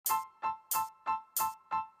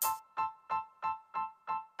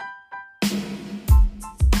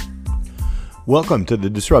Welcome to the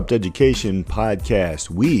Disrupt Education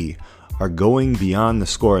podcast. We are going beyond the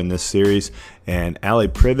score in this series, and Ali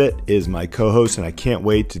Privet is my co-host, and I can't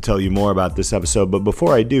wait to tell you more about this episode. But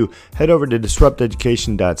before I do, head over to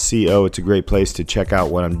disrupteducation.co. It's a great place to check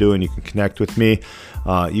out what I'm doing. You can connect with me.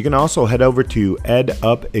 You can also head over to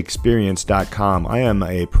edupexperience.com. I am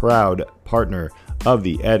a proud partner of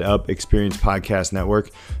the Ed Up Experience Podcast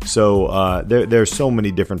Network. So there's so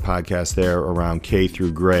many different podcasts there around K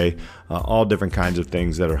through Gray, all different kinds of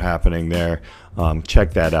things that are happening there.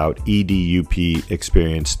 Check that out,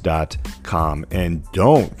 edupexperience.com. And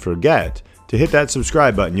don't forget to hit that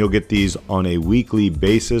subscribe button. You'll get these on a weekly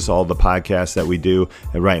basis, all the podcasts that we do.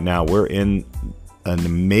 And right now we're in an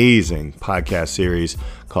amazing podcast series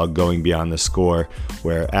called Going Beyond the Score,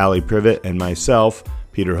 where Ali Privet and myself,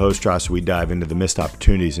 Peter Hostros, we dive into the missed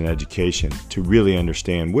opportunities in education to really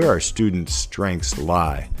understand where our students' strengths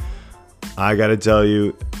lie. I got to tell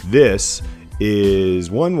you, this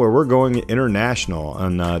is one where we're going international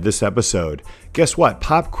on this episode. Guess what?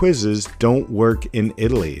 Pop quizzes don't work in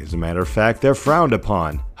Italy. As a matter of fact, they're frowned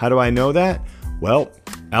upon. How do I know that? Well,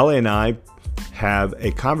 Ali and I have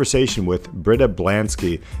a conversation with Britta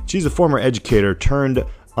Blansky. She's a former educator turned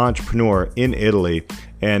entrepreneur in Italy.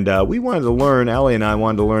 And we wanted to learn, Ali and I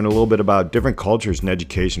wanted to learn a little bit about different cultures in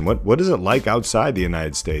education. What is it like outside the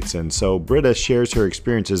United States? And so Britta shares her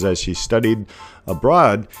experiences as she studied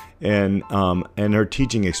abroad and her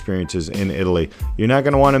teaching experiences in Italy. You're not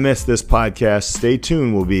going to want to miss this podcast. Stay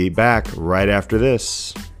tuned. We'll be back right after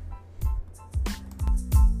this.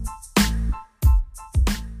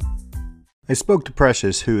 I spoke to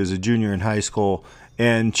Precious, who is a junior in high school,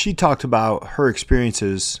 and she talked about her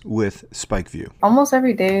experiences with Spikeview. Almost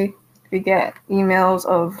every day, we get emails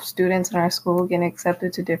of students in our school getting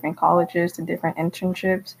accepted to different colleges, to different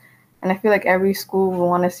internships. And I feel like every school will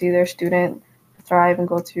want to see their student thrive and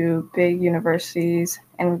go to big universities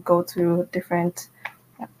and go to different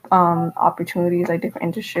opportunities, like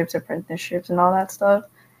different internships, apprenticeships, and all that stuff.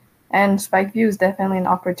 And Spikeview is definitely an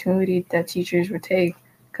opportunity that teachers would take.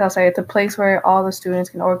 Because it's a place where all the students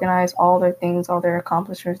can organize all their things, all their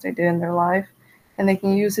accomplishments they did in their life. And they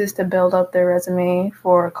can use this to build up their resume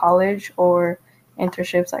for college or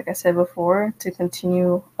internships, like I said before, to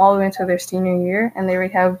continue all the way into their senior year. And they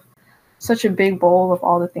already have such a big bowl of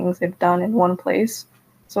all the things they've done in one place.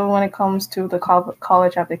 So when it comes to the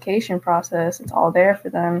college application process, it's all there for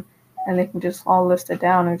them. And they can just all list it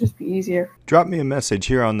down. It'll just be easier. Drop me a message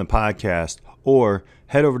here on the podcast or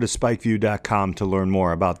head over to spikeview.com to learn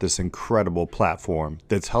more about this incredible platform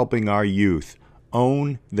that's helping our youth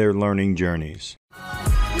own their learning journeys.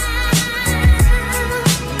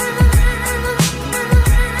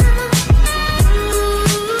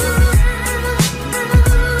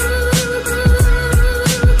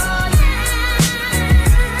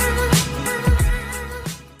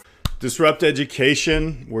 Disrupt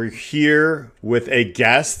Education. We're here with a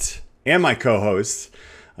guest and my co-host,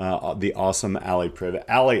 the awesome Ali Privet.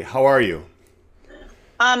 Ali, how are you?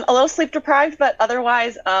 A little sleep deprived, but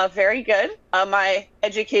otherwise very good. My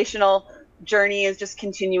educational journey is just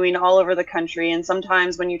continuing all over the country, and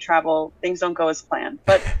sometimes when you travel, things don't go as planned,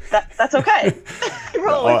 but that's okay.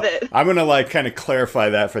 Roll with it. I'm going to kind of clarify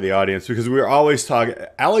that for the audience, because we're always talking,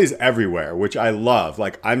 Ali's everywhere, which I love.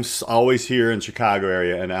 I'm always here in Chicago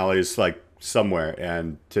area, and Ali's somewhere,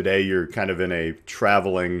 and today you're kind of in a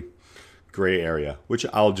traveling gray area, which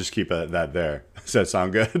I'll just keep that there. Does that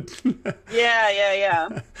sound good?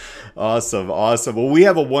 Yeah. Awesome. Well, we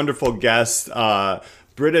have a wonderful guest.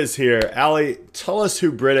 Britta's here. Ali, tell us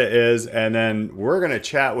who Britta is, and then we're going to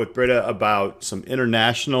chat with Britta about some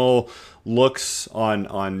international looks on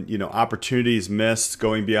opportunities missed,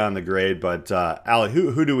 going beyond the grade. But Ali,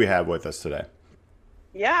 who do we have with us today?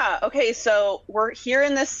 Yeah. Okay. So we're here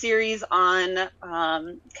in this series on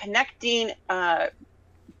connecting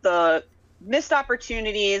the missed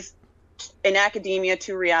opportunities in academia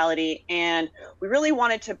to reality, and we really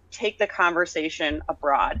wanted to take the conversation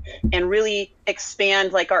abroad and really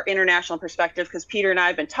expand our international perspective, because Peter and I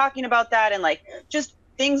have been talking about that and just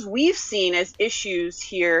things we've seen as issues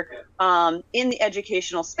here in the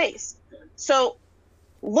educational space. So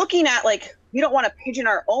looking at we don't want to pigeon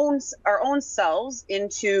our own selves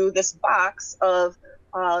into this box of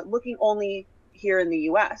looking only here in the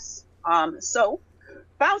US. So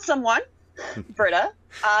found someone, Britta,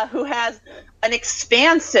 who has an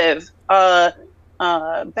expansive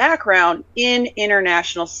background in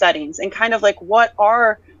international settings, and kind of what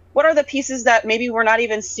are the pieces that maybe we're not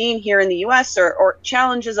even seeing here in the US, or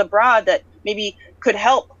challenges abroad that maybe could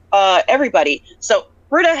help everybody. So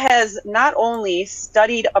Britta has not only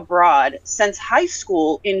studied abroad since high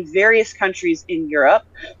school in various countries in Europe,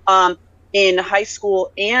 in high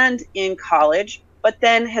school and in college, but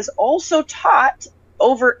then has also taught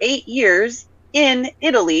over 8 years in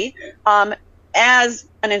Italy as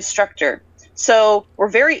an instructor. So we're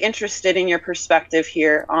very interested in your perspective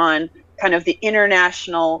here on kind of the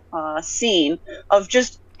international scene of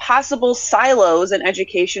just possible silos in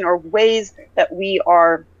education or ways that we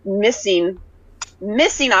are missing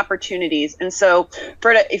opportunities. And so,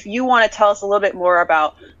 Britta, if you want to tell us a little bit more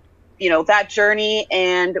about, that journey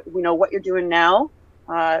and, what you're doing now,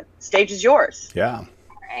 stage is yours. Yeah. All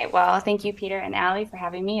right. Well, thank you, Peter and Allie, for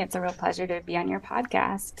having me. It's a real pleasure to be on your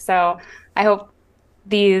podcast. So I hope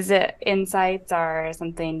these insights are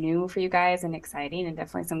something new for you guys and exciting, and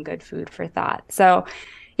definitely some good food for thought. So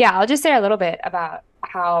yeah, I'll just say a little bit about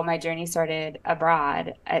how my journey started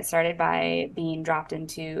abroad. It started by being dropped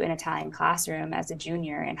into an Italian classroom as a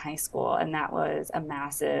junior in high school, and that was a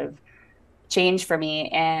massive change for me.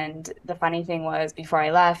 And the funny thing was, before I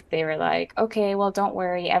left, they were like, okay, well, don't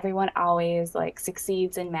worry, everyone always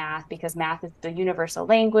succeeds in math because math is the universal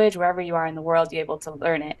language. Wherever you are in the world, you're able to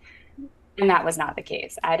learn it. And that was not the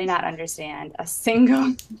case. I did not understand a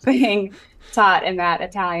single thing taught in that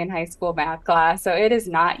Italian high school math class. So it is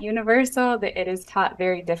not universal, that it is taught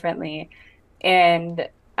very differently. And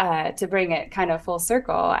to bring it kind of full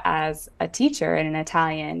circle, as a teacher in an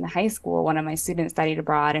Italian high school, one of my students studied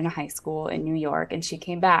abroad in a high school in New York, and she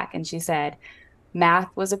came back and she said, math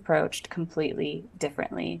was approached completely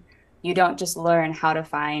differently. You don't just learn how to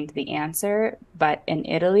find the answer, but in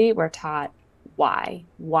Italy, we're taught why.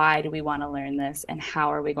 Why do we want to learn this? And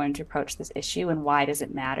how are we going to approach this issue? And why does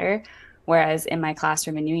it matter? Whereas in my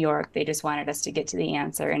classroom in New York, they just wanted us to get to the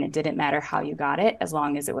answer, and it didn't matter how you got it as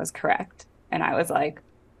long as it was correct. And I was like,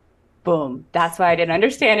 boom, that's why I didn't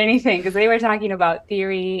understand anything, because they were talking about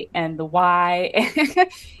theory and the why,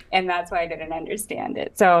 and that's why I didn't understand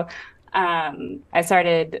it. So I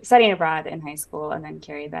started studying abroad in high school and then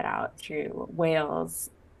carried that out through Wales,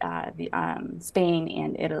 Spain,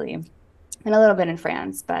 and Italy, and a little bit in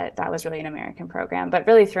France, but that was really an American program, but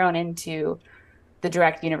really thrown into the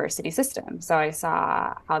direct university system. So I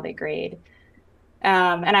saw how they grade.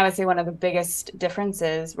 And I would say one of the biggest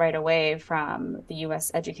differences right away from the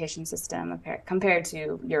US education system compared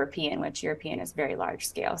to European, which European is very large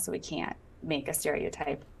scale, so we can't make a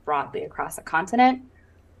stereotype broadly across a continent,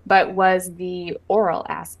 but was the oral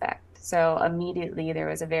aspect. So immediately there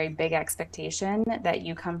was a very big expectation that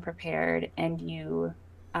you come prepared and you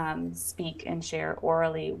speak and share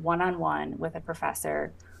orally one-on-one with a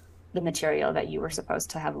professor the material that you were supposed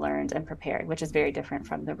to have learned and prepared, which is very different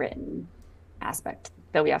from the written aspect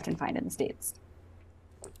that we often find in the States.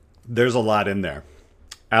 There's a lot in there.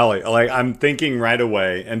 Allie, I'm thinking right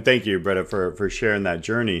away, and thank you, Britta, for sharing that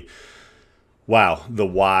journey. Wow, the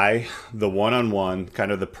why, the one-on-one,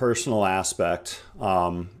 kind of the personal aspect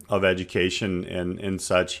of education and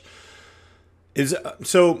such is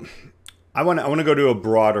so. I want to go to a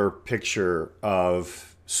broader picture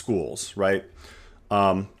of schools, right?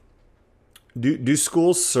 Do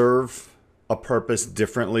schools serve a purpose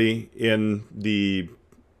differently in the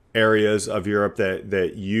areas of Europe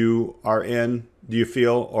that you are in, do you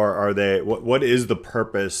feel? Or are they, what is the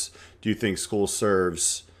purpose do you think school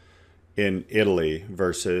serves in Italy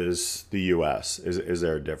versus the US? Is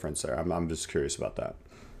there a difference there? I'm just curious about that.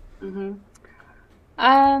 Mm-hmm.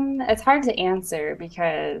 It's hard to answer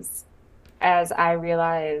because as I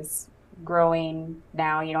realize growing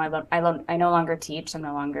now, I no longer teach. I'm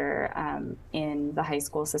no longer in the high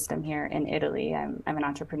school system here in Italy. I'm an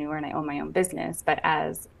entrepreneur and I own my own business. But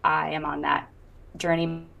as I am on that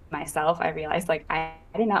journey myself, I realized I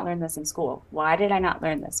did not learn this in school. Why did I not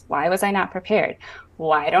learn this? Why was I not prepared?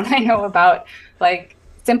 Why don't I know about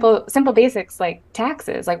simple basics like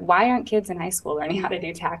taxes? Why aren't kids in high school learning how to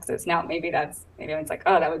do taxes? Now maybe it's like,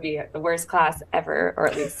 oh, that would be the worst class ever, or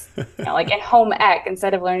at least in home ec,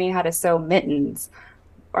 instead of learning how to sew mittens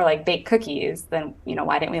or bake cookies, then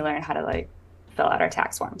why didn't we learn how to fill out our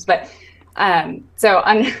tax forms? But that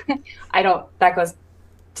goes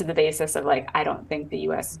to the basis of I don't think the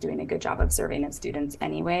US is doing a good job of serving its students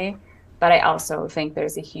anyway. But I also think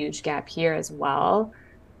there's a huge gap here as well,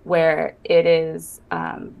 where it is,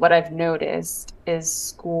 what I've noticed is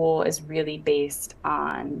school is really based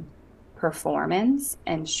on performance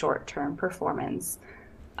and short-term performance.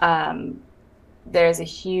 There's a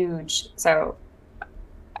huge, so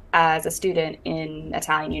as a student in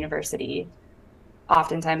Italian university,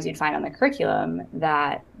 oftentimes you'd find on the curriculum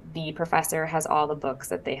that the professor has all the books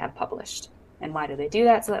that they have published. And why do they do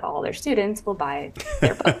that? So that all their students will buy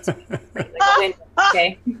their books.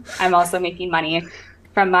 Okay, I'm also making money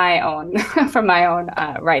from my own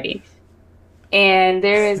writing. And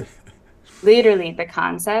there is literally the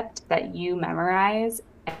concept that you memorize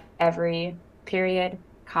every period,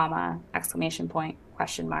 comma, exclamation point,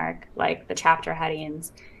 question mark, like the chapter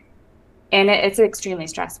headings. And it's extremely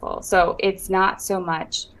stressful. So it's not so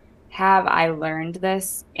much, have I learned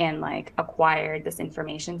this and like acquired this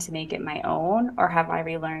information to make it my own, or have I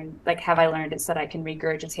have I learned it so that I can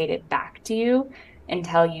regurgitate it back to you and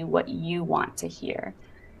tell you what you want to hear?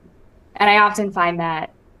 And I often find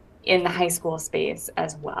that in the high school space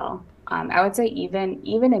as well. I would say even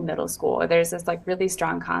in middle school, there's this like really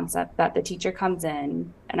strong concept that the teacher comes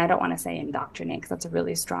in, and I don't want to say indoctrinate because that's a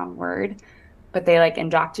really strong word, but they like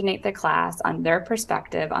indoctrinate the class on their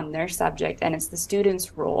perspective, on their subject, and it's the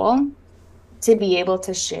student's role to be able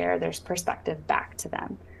to share their perspective back to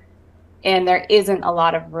them. And there isn't a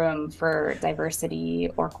lot of room for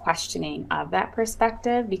diversity or questioning of that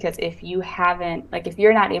perspective, because if you haven't, like if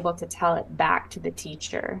you're not able to tell it back to the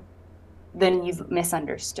teacher, then you've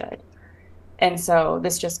misunderstood. And so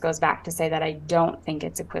this just goes back to say that I don't think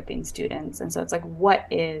it's equipping students. And so it's like, what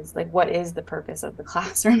is the purpose of the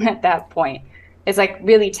classroom at that point? It's like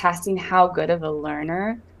really testing how good of a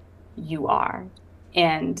learner you are.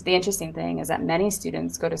 And the interesting thing is that many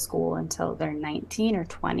students go to school until they're 19 or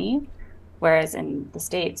 20, whereas in the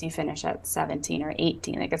States, you finish at 17 or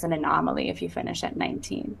 18. Like it's an anomaly if you finish at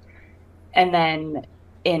 19. And then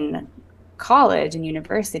in college and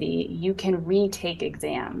university, you can retake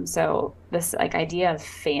exams. So this like idea of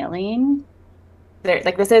failing, there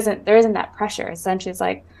isn't that pressure. Essentially, it's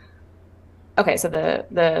like, okay, so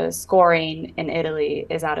the scoring in Italy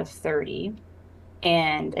is out of 30,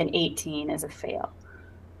 and an 18 is a fail.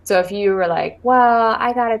 So if you were like, well,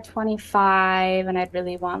 I got a 25 and I'd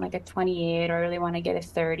really want like a 28, or I really want to get a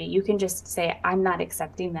 30, you can just say, I'm not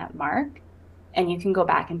accepting that mark, and you can go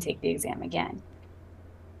back and take the exam again.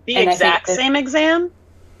 The exact same exam?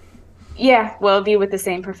 Yeah, well, it'd be with the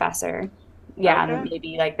same professor. Yeah, Okay. and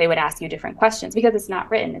maybe like they would ask you different questions because it's not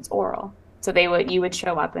written, it's oral. So you would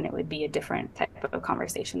show up and it would be a different type of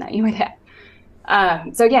conversation that you would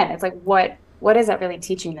have. So again, it's like, what is that really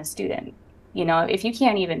teaching the student? You know, if you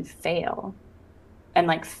can't even fail, and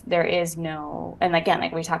like there is no, and again,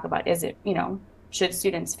 like we talk about, is it, you know, should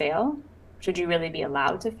students fail? Should you really be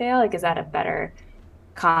allowed to fail? Like, is that a better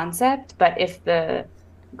concept? But if the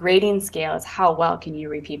grading scale is how well can you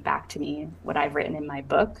repeat back to me what I've written in my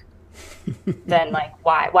book, then like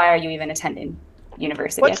why are you even attending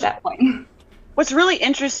university at that point? What's really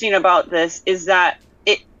interesting about this is that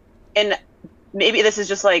and maybe this is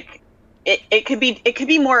just like, it could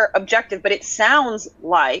be more objective, but it sounds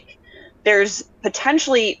like there's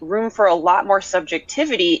potentially room for a lot more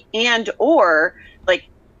subjectivity, and or like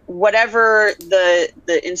whatever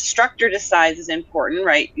the instructor decides is important,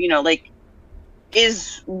 right? You know, like,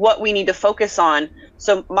 is what we need to focus on.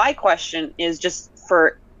 So my question is just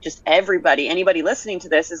for anybody listening to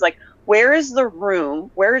this, is like, where is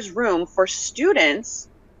room for students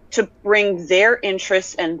to bring their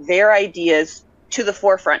interests and their ideas to the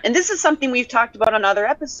forefront? And this is something we've talked about on other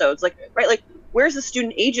episodes, like, right, like, where's the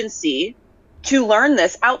student agency to learn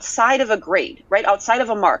this outside of a grade, right? Outside of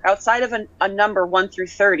a mark, outside of a number 1 through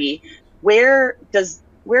 30, where does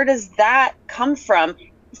that come from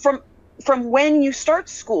when you start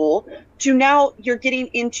school to now you're getting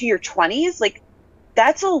into your 20s? Like,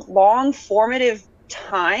 that's a long formative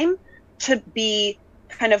time to be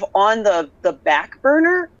kind of on the back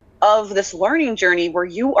burner of this learning journey, where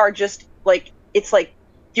you are just like, it's like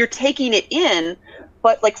you're taking it in,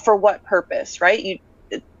 but like, for what purpose, right?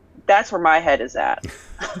 That's where my head is at.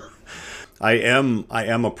 I am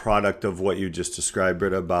a product of what you just described,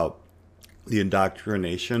 Britta, about the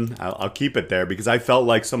indoctrination. I'll keep it there because I felt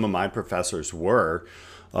like some of my professors were,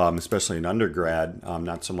 especially in undergrad,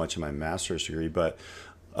 not so much in my master's degree, but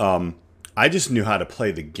I just knew how to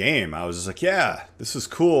play the game. I was just like, yeah, this is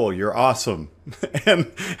cool. You're awesome. and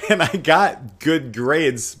I got good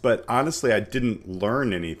grades, but honestly, I didn't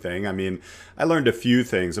learn anything. I mean, I learned a few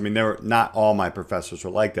things. I mean, not all my professors were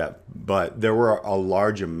like that, but there were a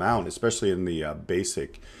large amount, especially in the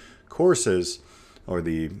basic courses, or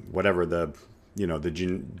the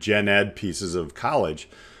gen ed pieces of college.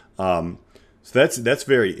 So that's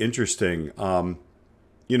very interesting.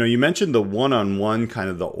 You mentioned the one-on-one, kind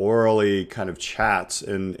of the orally kind of chats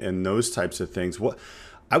and those types of things.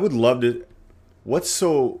 I would love to,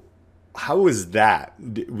 how was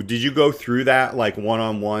that? Did you go through that, like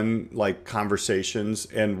one-on-one, like conversations?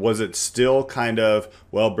 And was it still kind of,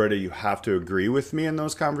 well, Britta, you have to agree with me in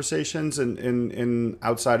those conversations in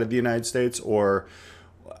outside of the United States? Or,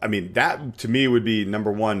 I mean, that to me would be,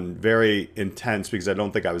 number one, very intense, because I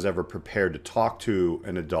don't think I was ever prepared to talk to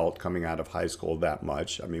an adult coming out of high school that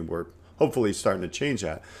much. I mean, we're hopefully starting to change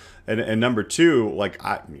that. And number two, like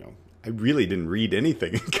I really didn't read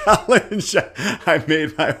anything in college. I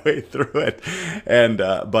made my way through it. And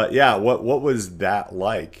but yeah, what was that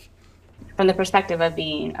like? From the perspective of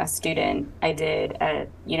being a student, I did a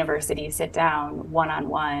university sit down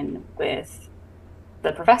one-on-one with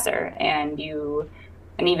the professor, and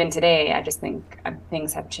even today, I just think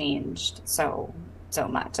things have changed so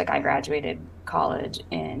much. Like I graduated college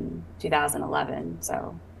in 2011,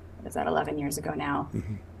 so is that 11 years ago now?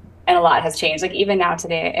 Mm-hmm. And a lot has changed. Like even now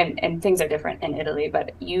today, and things are different in Italy,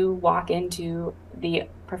 but you walk into the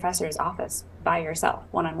professor's office by yourself,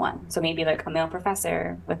 one-on-one. So maybe like a male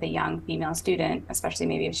professor with a young female student, especially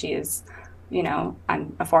maybe if she is,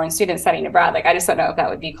 I'm a foreign student studying abroad. Like I just don't know if that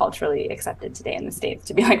would be culturally accepted today in the States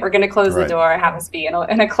to be like, we're going to close the door, have us be in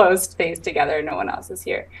a closed space together, no one else is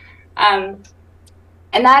here. And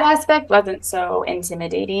that aspect wasn't so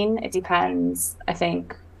intimidating. It depends, I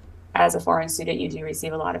think. As a foreign student, you do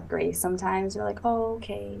receive a lot of grace sometimes. You're like, oh,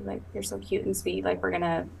 okay, like you're so cute and sweet. Like we're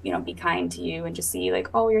gonna, be kind to you and just see like,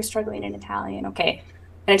 oh, you're struggling in Italian. Okay.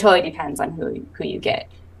 And it totally depends on who you get.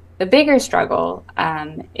 The bigger struggle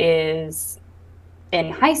is in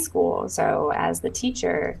high school. So as the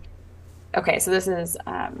teacher, okay, so this is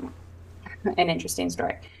an interesting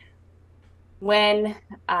story. When,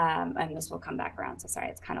 and this will come back around, so sorry,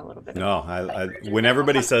 it's kind of a little bit. No, when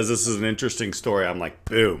everybody says this is an interesting story, I'm like,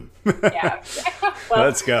 boom. Yeah. Well,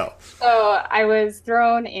 let's go. So I was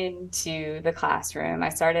thrown into the classroom. I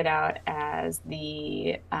started out as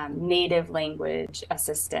the native language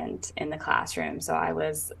assistant in the classroom. So I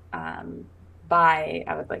was,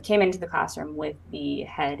 came into the classroom with the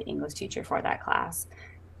head English teacher for that class.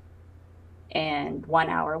 And 1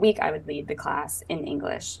 hour a week, I would lead the class in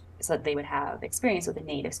English, so that they would have experience with a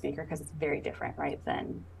native speaker, because it's very different, right,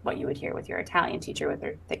 than what you would hear with your Italian teacher with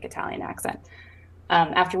their thick Italian accent.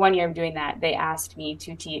 After 1 year of doing that, they asked me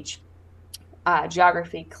to teach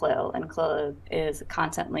geography CLIL, and CLIL is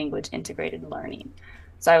content language integrated learning.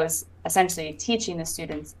 So I was essentially teaching the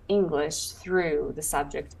students English through the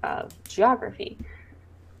subject of geography,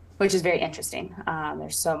 which is very interesting.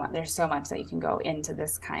 There's so much that you can go into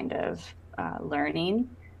this kind of learning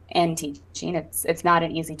and teaching. It's not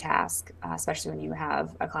an easy task, especially when you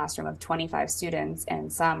have a classroom of 25 students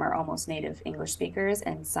and some are almost native English speakers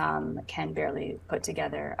and some can barely put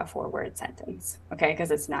together a 4-word sentence, okay,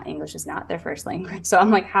 because English is not their first language. So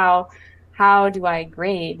I'm like, how do I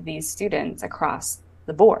grade these students across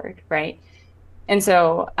the board, right? And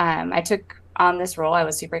so I took on this role. I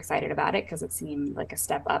was super excited about it because it seemed like a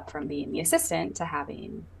step up from being the assistant to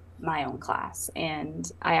having my own class.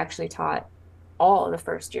 And I actually taught all the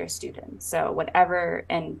first year students. So whatever,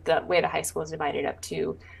 and the way the high school is divided up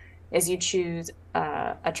too, is you choose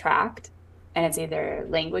a tract, and it's either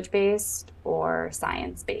language based or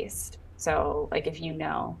science based. So like if you're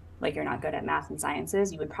not good at math and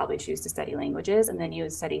sciences, you would probably choose to study languages, and then you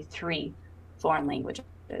would study 3 foreign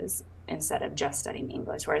languages instead of just studying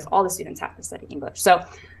English, whereas all the students have to study English. So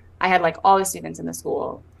I had like all the students in the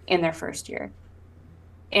school in their first year.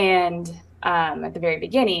 And at the very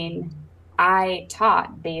beginning, I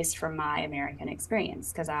taught based from my American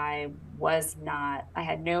experience, because I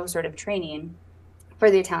had no sort of training for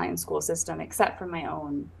the Italian school system except for my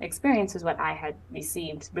own experience, is what I had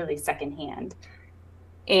received really secondhand.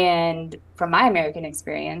 And from my American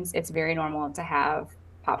experience, it's very normal to have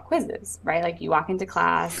pop quizzes, right? Like you walk into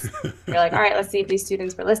class, you're like, all right, let's see if these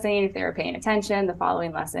students were listening, if they were paying attention. The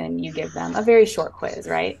following lesson, you give them a very short quiz,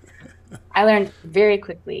 right? I learned very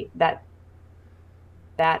quickly that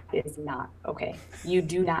is not okay. You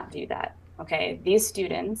do not do that, okay? These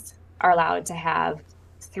students are allowed to have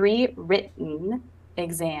 3 written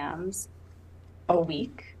exams a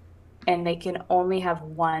week, and they can only have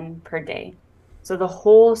 1 per day. So the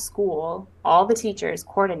whole school, all the teachers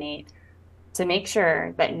coordinate to make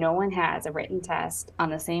sure that no one has a written test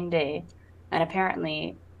on the same day. And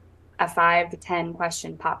apparently a 5 to 10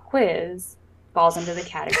 question pop quiz falls into the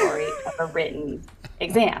category of a written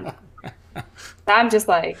exam. So I'm just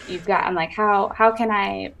like, I'm like, how can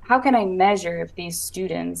I measure if these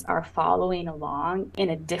students are following along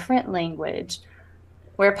in a different language,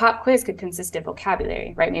 where a pop quiz could consist of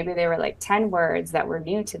vocabulary, right? Maybe they were like 10 words that were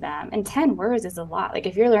new to them, and 10 words is a lot. Like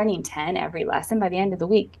if you're learning 10 every lesson, by the end of the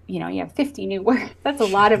week, you have 50 new words. That's a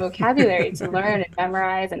lot of vocabulary to learn and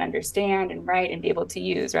memorize and understand and write and be able to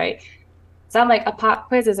use, right? So I'm like, a pop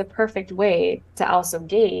quiz is a perfect way to also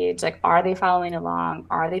gauge, like, are they following along?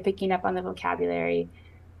 Are they picking up on the vocabulary,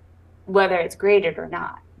 whether it's graded or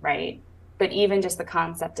not, right? But even just the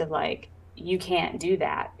concept of like, you can't do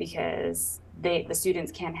that because the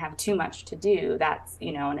students can't have too much to do. That's,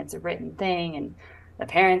 and it's a written thing. And the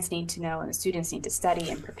parents need to know and the students need to study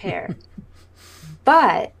and prepare.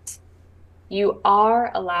 But you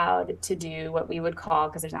are allowed to do what we would call,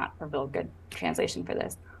 because there's not a real good translation for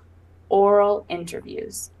this, oral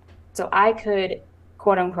interviews. So I could,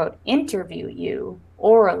 quote unquote, interview you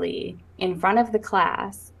orally in front of the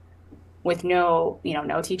class with no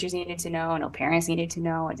teachers needed to know, no parents needed to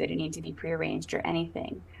know, it didn't need to be prearranged or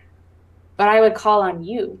anything. But I would call on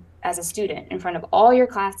you as a student in front of all your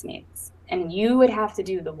classmates, and you would have to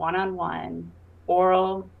do the one-on-one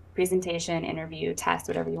oral presentation, interview, test,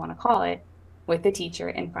 whatever you want to call it, with the teacher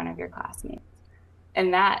in front of your classmates.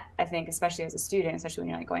 And that, I think, especially as a student, especially when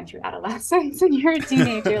you're like going through adolescence and you're a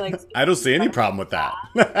teenager, like I don't see any problem with that.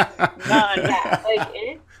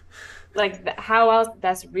 Yeah, how else?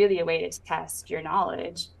 That's really a way to test your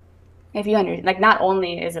knowledge. If you not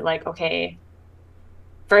only is it like, okay,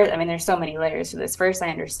 first, I mean, there's so many layers to this. First, I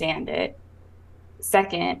understand it.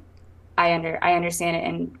 Second, I understand it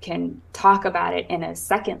and can talk about it in a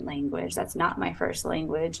second language that's not my first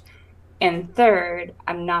language. And third,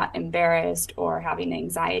 I'm not embarrassed or having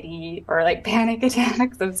anxiety or like panic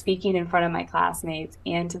attacks of speaking in front of my classmates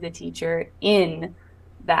and to the teacher in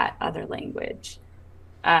that other language.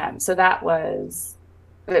 So that was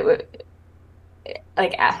like,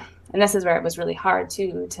 and this is where it was really hard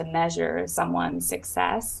too, to measure someone's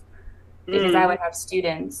success, because I would have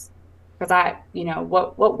students, because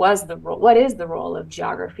what is the role of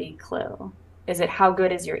geography CLIL? Is it how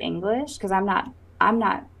good is your English? Because I'm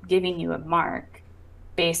not giving you a mark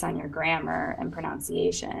based on your grammar and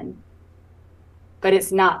pronunciation, but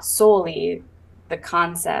it's not solely the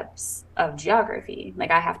concepts of geography.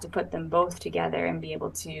 Like I have to put them both together and be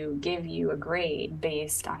able to give you a grade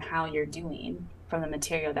based on how you're doing from the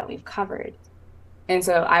material that we've covered. And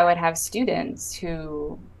so I would have students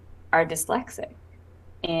who are dyslexic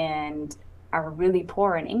and are really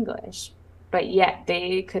poor in English, but yet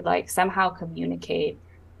they could like somehow communicate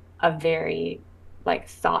a very like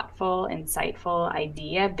thoughtful, insightful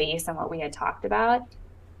idea based on what we had talked about.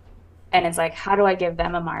 And it's like, how do I give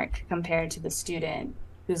them a mark compared to the student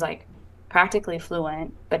who's like practically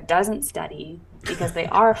fluent, but doesn't study because they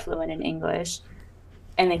are fluent in English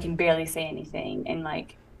and they can barely say anything and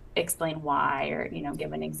like explain why or,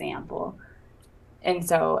 give an example. And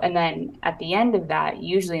then at the end of that,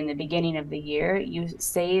 usually in the beginning of the year, you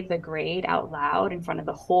say the grade out loud in front of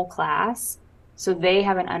the whole class. So they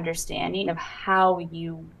have an understanding of how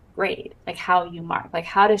you grade, like how you mark, like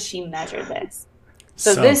how does she measure this?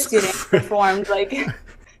 So this student performed like...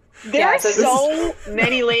 There are so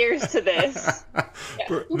many layers to this.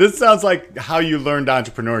 Yeah. This sounds like how you learned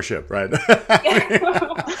entrepreneurship, right?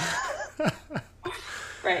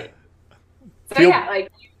 Right. So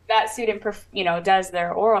like that student, does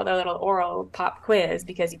their little oral pop quiz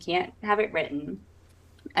because you can't have it written.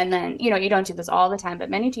 And then, you don't do this all the time,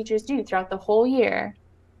 but many teachers do throughout the whole year.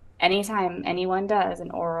 Anytime anyone does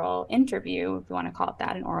an oral interview, if you want to call it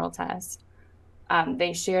that, an oral test,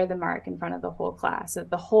 they share the mark in front of the whole class so that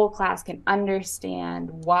the whole class can understand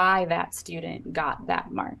why that student got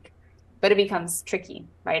that mark. But it becomes tricky,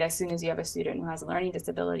 right? As soon as you have a student who has a learning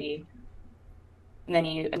disability, and then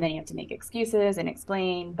you have to make excuses and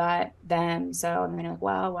explain, but them. So and then you're like,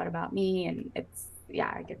 well, what about me? And it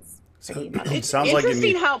gets pretty muddled. It's sounds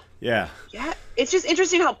interesting like it's just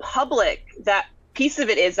interesting how public that piece of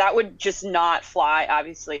it is. That would just not fly,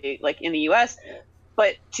 obviously, like in the US.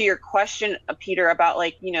 But to your question, Peter, about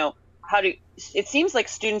like, it seems like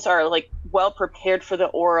students are like well prepared for the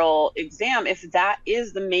oral exam if that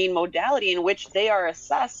is the main modality in which they are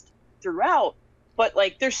assessed throughout. But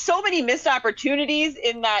like, there's so many missed opportunities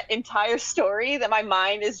in that entire story that my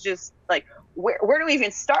mind is just like, where do we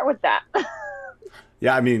even start with that?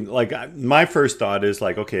 Yeah, I mean, like my first thought is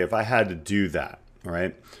like, okay, if I had to do that,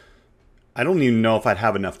 right? I don't even know if I'd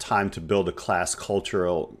have enough time to build a class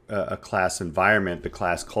cultural, a class environment,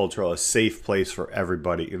 a safe place for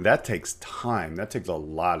everybody. And that takes time. That takes a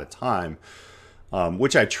lot of time,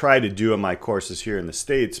 which I try to do in my courses here in the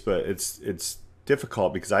States, but it's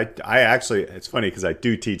difficult because I actually, it's funny because I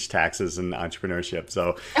do teach taxes and entrepreneurship.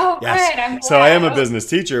 So yes, so I am a business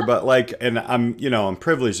teacher, but like, and I'm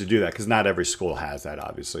privileged to do that because not every school has that,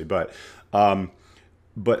 obviously, but I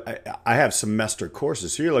have semester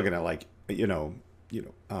courses. So you're looking at like,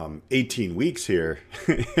 18 weeks here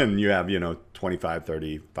and you have, 25,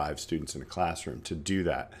 35 students in a classroom to do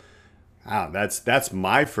that. Wow, that's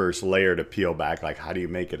my first layer to peel back. Like, how do you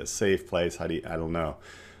make it a safe place? I don't know.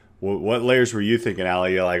 What layers were you thinking,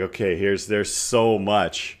 Allie? You're like, okay, there's so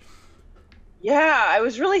much. Yeah, I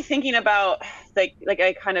was really thinking about like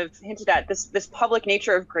I kind of hinted at this public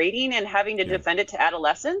nature of grading and having to defend it to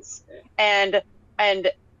adolescents. And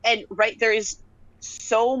right,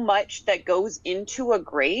 so much that goes into a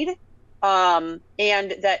grade, and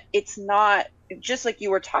that it's not just like you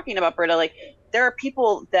were talking about, Britta. Like, there are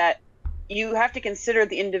people that you have to consider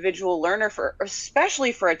the individual learner for,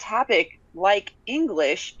 especially for a topic like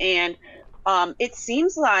English. And it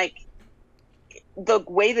seems like the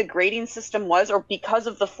way the grading system was, or because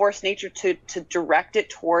of the forced nature to direct it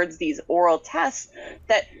towards these oral tests,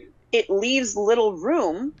 that it leaves little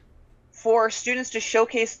room for students to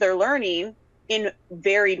showcase their learning in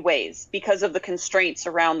varied ways because of the constraints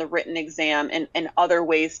around the written exam and other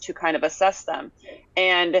ways to kind of assess them.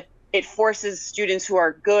 And it forces students who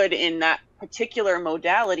are good in that particular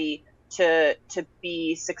modality to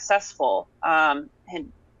be successful. And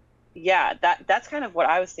yeah, that's kind of what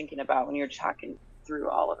I was thinking about when you're talking through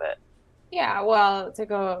all of it. Yeah, well, to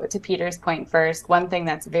go to Peter's point first, one thing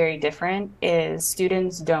that's very different is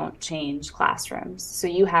students don't change classrooms. So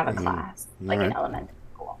you have a class, like in elementary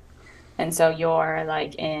school. And so you're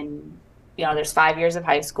like in, there's 5 years of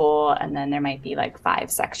high school, and then there might be like 5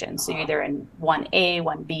 sections. So you're either in 1A,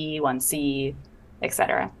 1B, 1C,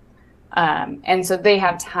 etc. And so they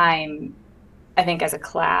have time, I think, as a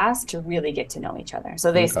class to really get to know each other.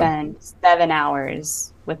 So they spend 7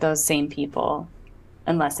 hours with those same people,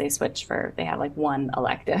 unless they switch they have like one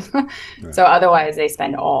elective. Right. So otherwise they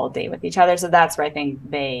spend all day with each other. So that's where I think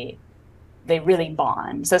they really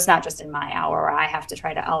bond. So it's not just in my hour where I have to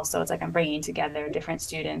try to also, it's like I'm bringing together different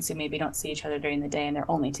students who maybe don't see each other during the day and they're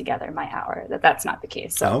only together in my hour. That's not the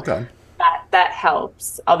case. So that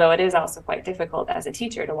helps. Although it is also quite difficult as a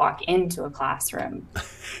teacher to walk into a classroom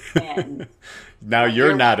and now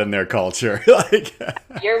you're not in their culture.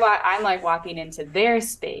 I'm like walking into their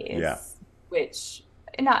space, which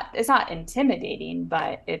it's not intimidating,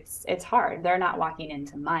 but it's hard. They're not walking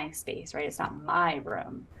into my space, right? It's not my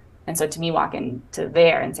room. And so to me, walk into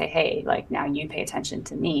there and say, hey, like, now you pay attention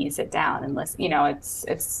to me, sit down and listen,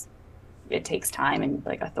 it takes time and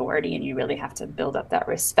like authority, and you really have to build up that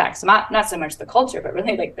respect. So not so much the culture, but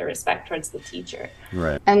really like the respect towards the teacher.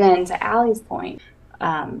 Right. And then to Allie's point,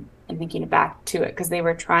 and thinking back to it, because they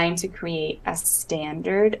were trying to create a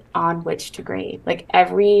standard on which to grade. Like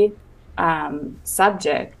every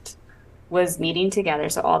subject was meeting together.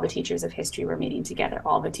 So all the teachers of history were meeting together,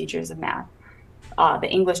 all the teachers of math, the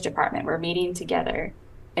English department were meeting together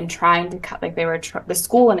and trying to cut, like they were the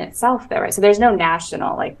school in itself though, right? So there's no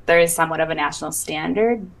national, like there is somewhat of a national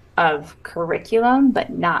standard of curriculum,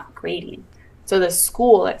 but not grading. So the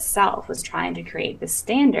school itself was trying to create the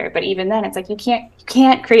standard, but even then it's like you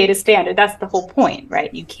can't create a standard. That's the whole point,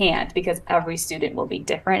 right? You can't, because every student will be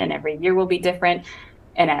different and every year will be different.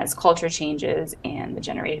 And as culture changes and the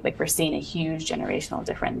generation, like we're seeing a huge generational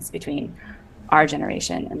difference between our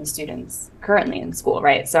generation and the students currently in school,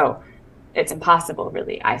 right? So it's impossible,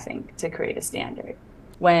 really, I think, to create a standard.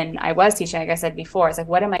 When I was teaching, like I said before, it's like,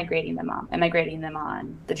 what am I grading them on? Am I grading them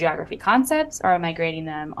on the geography concepts, or am I grading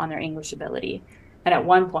them on their English ability? And at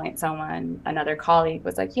one point, another colleague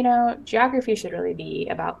was like, geography should really be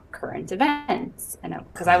about current events. And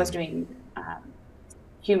because I was doing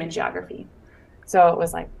human geography. So it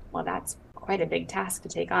was like, well, that's quite a big task to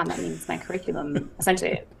take on. That means my curriculum,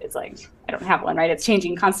 essentially, it's like, I don't have one, right? It's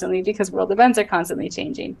changing constantly because world events are constantly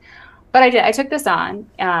changing. But I took this on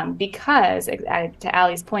because, to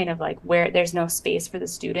Allie's point of like where there's no space for the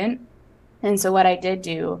student. And so what I did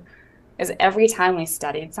do is every time we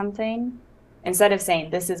studied something, instead of saying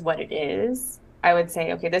this is what it is, I would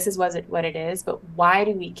say, okay, this is what it is, but why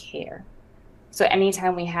do we care? So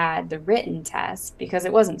anytime we had the written test, because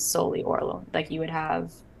it wasn't solely oral, like you would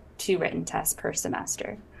have 2 written tests per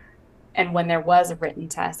semester. And when there was a written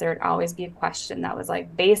test, there would always be a question that was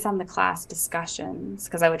like based on the class discussions,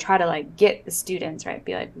 because I would try to like get the students, right?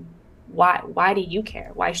 Be like, why do you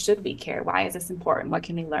care? Why should we care? Why is this important? What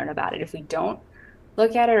can we learn about it? If we don't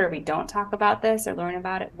look at it, or we don't talk about this or learn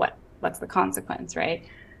about it, what's the consequence, right?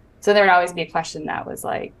 So there would always be a question that was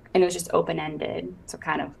like, and it was just open-ended. So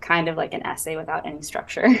kind of like an essay without any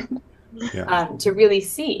structure. To really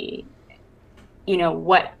see,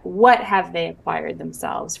 what have they acquired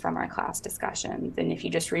themselves from our class discussions? And if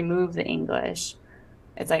you just remove the English,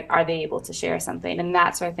 it's like, are they able to share something? And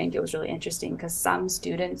that's where I think it was really interesting, because some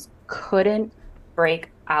students couldn't break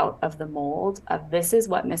out of the mold of this is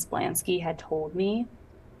what Miss Blansky had told me.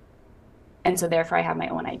 And so therefore I have my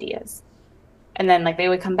own ideas. And then like they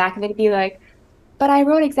would come back and they'd be like, but I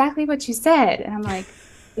wrote exactly what you said. And I'm like,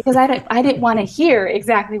 because I didn't want to hear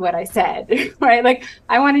exactly what I said, right? Like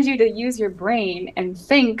I wanted you to use your brain and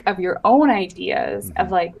think of your own ideas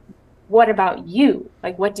of like, what about you?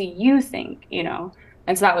 Like, what do you think,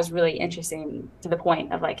 And so that was really interesting, to the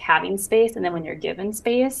point of like having space. And then when you're given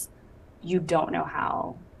space, you don't know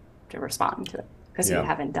how to respond to it. because we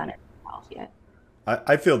haven't done it ourselves yet.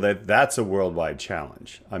 I feel that that's a worldwide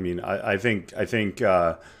challenge. I mean, I think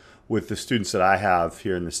with the students that I have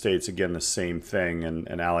here in the States, again, the same thing.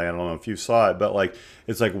 And Allie, I don't know if you saw it, but like,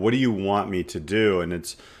 it's like, what do you want me to do? And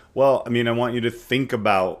it's, well, I mean, I want you to think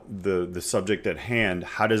about the subject at hand.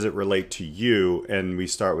 How does it relate to you? And we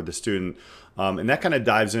start with the student. And that kind of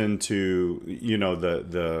dives into, you know,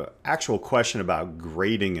 the actual question about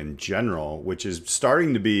grading in general, which is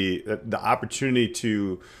starting to be the opportunity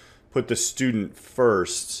to put the student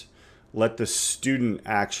first, let the student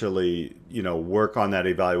actually, you know, work on that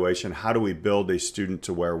evaluation. How do we build a student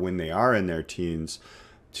to where when they are in their teens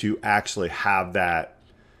to actually have that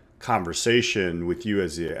conversation with you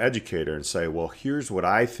as the educator and say, well, here's what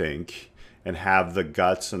I think, and have the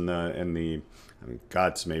guts and the I mean,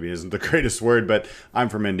 guts maybe isn't the greatest word, but I'm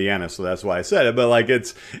from Indiana, so that's why I said it. But like,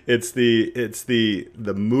 it's the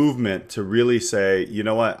movement to really say, you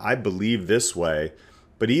know what, I believe this way,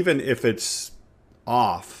 but even if it's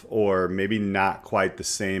off or maybe not quite the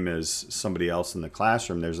same as somebody else in the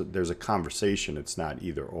classroom, there's a conversation. It's not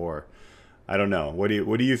either or. I don't know. What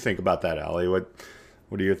do you think about that, Allie? What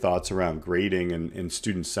are your thoughts around grading and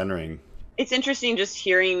student centering? It's interesting just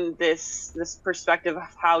hearing this perspective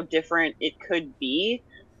of how different it could be,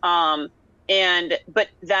 but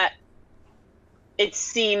that it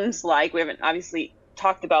seems like we haven't obviously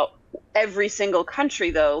talked about every single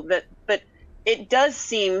country though, but it does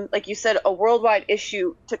seem, like you said, a worldwide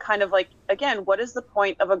issue to kind of like, again, what is the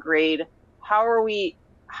point of a grade? How are we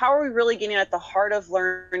really getting at the heart of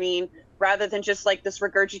learning rather than just like this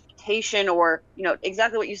regurgitation or, you know,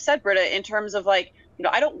 exactly what you said, Britta, in terms of like, you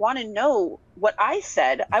know, I don't want to know what I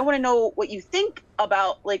said. I want to know what you think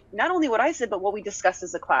about, like, not only what I said, but what we discussed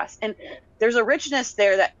as a class. And there's a richness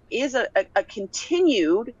there that is a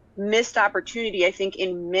continued missed opportunity, I think,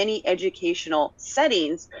 in many educational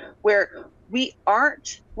settings where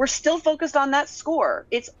we're still focused on that score.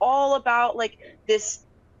 It's all about like this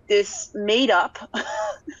made up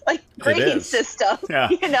like grading system,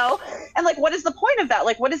 you know? And like, what is the point of that?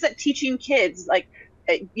 Like, what is that teaching kids? Like,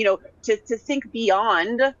 you know, to think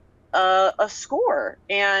beyond a score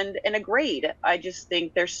and a grade. I just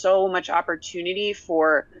think there's so much opportunity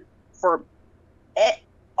for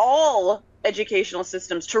all educational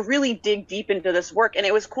systems to really dig deep into this work. And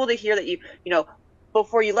it was cool to hear that you know,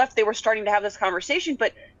 before you left, they were starting to have this conversation,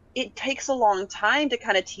 but it takes a long time to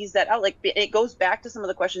kind of tease that out. Like, it goes back to some of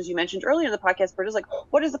the questions you mentioned earlier in the podcast, but it's like,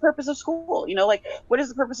 what is the purpose of school? You know, like, what is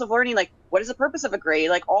the purpose of learning? Like, what is the purpose of a grade?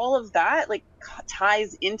 Like, all of that, like,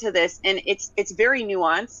 ties into this, and it's very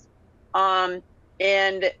nuanced.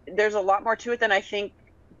 And there's a lot more to it than I think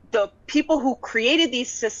the people who created these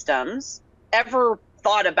systems ever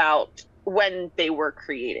thought about when they were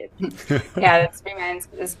created. Yeah,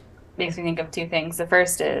 this makes me think of two things. The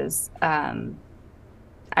first is,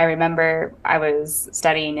 I remember I was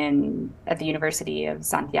studying at the University of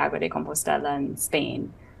Santiago de Compostela in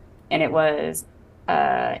Spain, and it was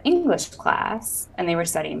an English class, and they were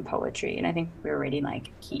studying poetry, and I think we were reading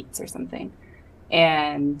like Keats or something.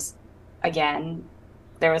 And again,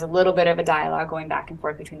 there was a little bit of a dialogue going back and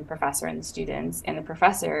forth between the professor and the students, and the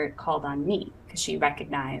professor called on me because she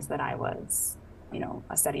recognized that I was, you know,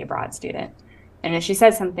 a study abroad student. And she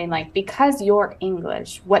said something like, because you're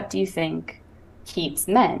English, what do you think Keats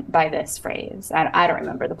meant by this phrase? I don't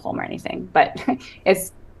remember the poem or anything, but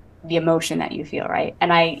it's the emotion that you feel, right?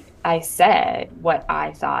 And I said what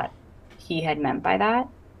I thought he had meant by that.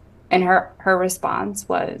 And her response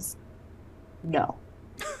was, no.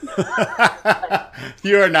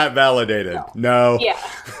 You are not validated. No. Yeah.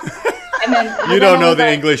 And then you don't know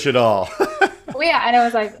the English at all. Well, yeah. And I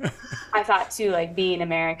was like, I thought too, like being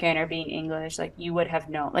American or being English, like you would have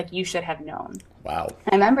known, like you should have known. Wow.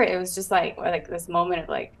 I remember it was just like this moment of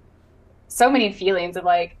like so many feelings of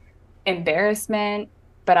like embarrassment,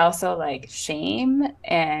 but also like shame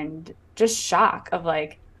and just shock of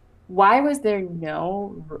like, why was there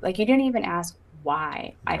no, like you didn't even ask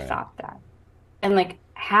why I thought that. And like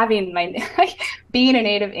having my, like being a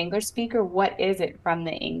native English speaker, what is it from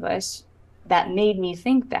the English that made me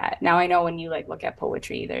think that? Now I know when you like look at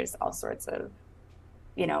poetry, there's all sorts of,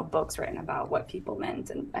 you know, books written about what people meant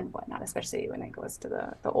and whatnot, especially when it goes to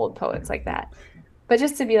the old poets like that. But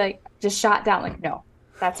just to be like, just shot down, like, no,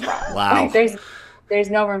 that's wrong. Wow. Like, there's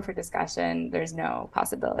no room for discussion. There's no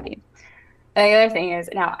possibility. And the other thing is,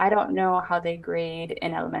 now I don't know how they grade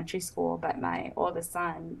in elementary school, but my oldest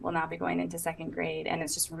son will now be going into second grade. And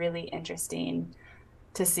it's just really interesting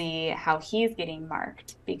to see how he's getting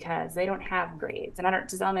marked because they don't have grades. And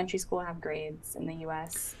does elementary school have grades in the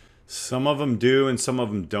US? Some of them do, and some of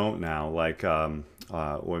them don't now. Like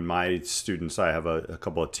when my students, I have a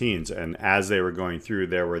couple of teens, and as they were going through,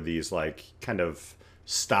 there were these like kind of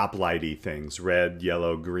stoplighty things, red,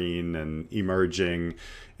 yellow, green, and emerging,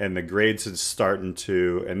 and the grades is starting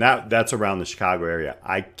to, and that's around the Chicago area.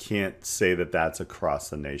 I can't say that that's across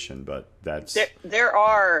the nation, but that's there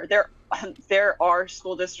are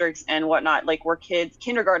school districts and whatnot like where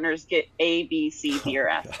kindergartners get A, B, C, D, or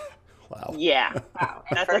F. Wow. Yeah. Wow.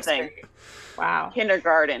 That's the thing. Wow.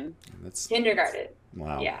 Kindergarten. Kindergarten.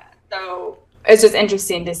 Wow. Yeah. So it's just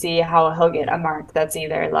interesting to see how he'll get a mark that's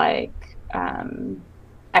either like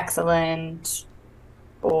excellent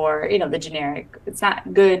or, the generic. It's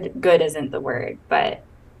not good. Good isn't the word, but,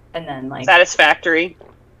 and then like. Satisfactory.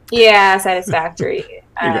 Yeah, satisfactory.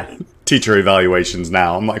 Teacher evaluations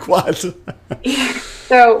now. I'm like, what? Yeah.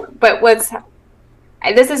 So, but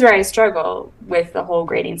this is where I struggle with the whole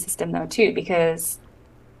grading system though too, because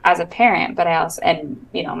as a parent, but I also, and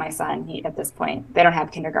my son, at this point, they don't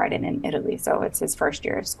have kindergarten in Italy, so it's his first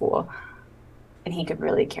year of school, and he could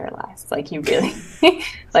really care less. Like he really,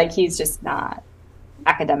 like he's just not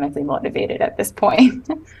academically motivated at this point.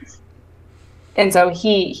 And so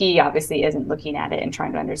he obviously isn't looking at it and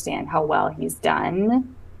trying to understand how well he's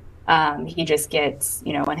done. He just gets,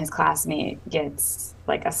 when his classmate gets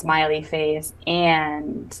like a smiley face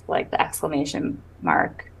and like the exclamation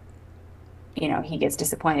mark, he gets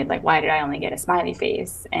disappointed. Like, why did I only get a smiley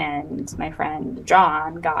face? And my friend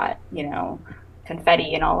John got,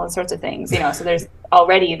 confetti and all those sorts of things, so there's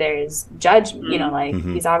judgment,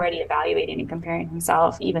 he's already evaluating and comparing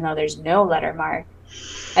himself, even though there's no letter mark.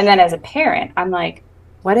 And then as a parent, I'm like,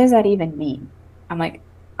 what does that even mean? I'm like,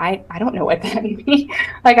 I don't know what that means.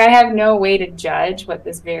 Like, I have no way to judge what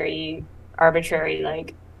this very arbitrary,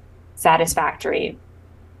 like, satisfactory,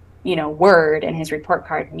 word in his report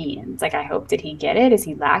card means. Like, I hope, did he get it? Is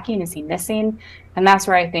he lacking? Is he missing? And that's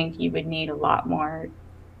where I think you would need a lot more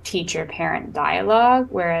teacher-parent dialogue,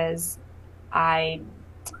 whereas I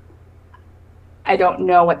don't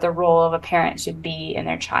know what the role of a parent should be in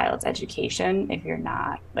their child's education if you're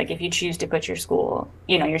not, like, if you choose to put your school,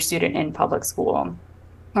 your student in public school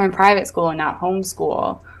or in private school and not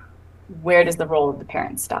homeschool, where does the role of the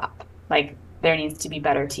parent stop? Like, there needs to be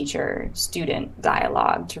better teacher-student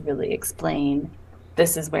dialogue to really explain,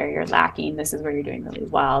 this is where you're lacking, this is where you're doing really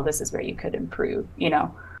well, this is where you could improve,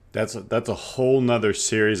 That's a whole nother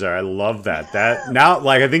series there. I love that. That now,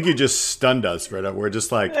 like, I think you just stunned us, Britta. We're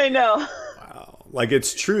just like, I know. Wow. Like,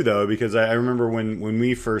 it's true though, because I remember when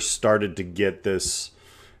we first started to get this,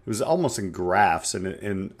 it was almost in graphs,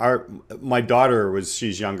 and my daughter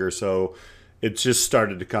she's younger, so it just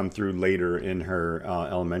started to come through later in her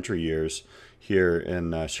elementary years here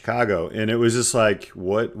in Chicago, and it was just like,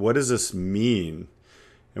 what does this mean?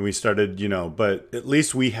 And we started, but at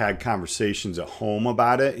least we had conversations at home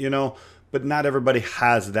about it, but not everybody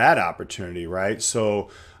has that opportunity, right? So,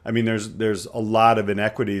 I mean, there's a lot of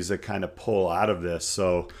inequities that kind of pull out of this.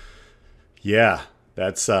 So, yeah,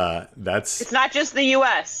 that's It's not just the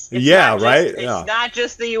U.S. It's not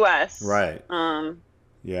just the U.S. Right.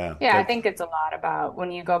 Yeah. Yeah, I think it's a lot about,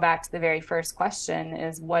 when you go back to the very first question,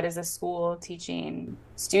 is what is a school teaching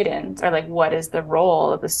students, or like, what is the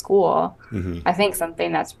role of the school? Mm-hmm. I think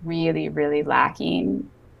something that's really, really lacking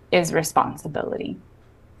is responsibility.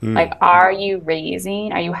 Like, are you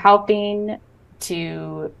helping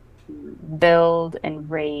to build and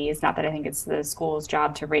raise, not that I think it's the school's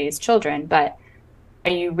job to raise children, but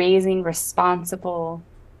are you raising responsible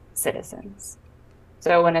citizens?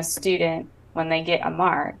 So when they get a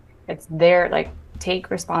mark, it's their, like, take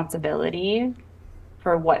responsibility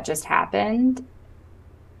for what just happened,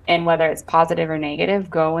 and whether it's positive or negative,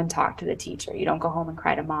 go and talk to the teacher. You don't go home and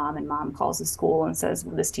cry to mom, and mom calls the school and says,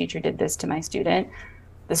 well, this teacher did this to my student.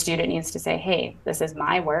 The student needs to say, hey, this is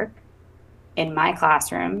my work in my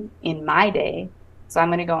classroom in my day, so I'm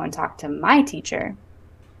going to go and talk to my teacher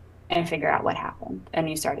and figure out what happened. And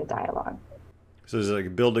you start a dialogue. So it's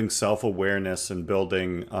like building self-awareness and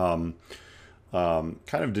building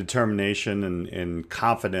kind of determination and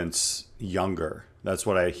confidence younger. That's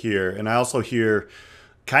what I hear. And I also hear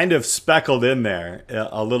kind of speckled in there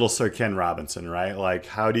a little Sir Ken Robinson, right? Like,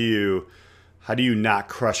 how do you not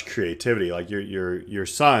crush creativity? Like, your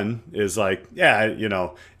son is like,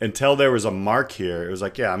 yeah, until there was a mark here, it was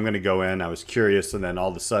like, yeah, I'm going to go in. I was curious. And then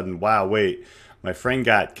all of a sudden, wow, wait, my friend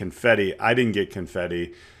got confetti. I didn't get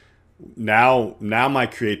confetti. Now my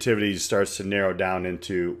creativity starts to narrow down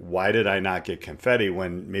into, why did I not get confetti,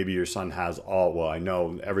 when maybe your son has I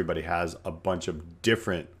know everybody has a bunch of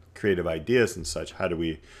different creative ideas and such.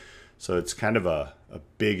 So it's kind of a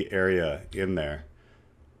big area in there.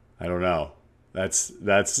 I don't know. That's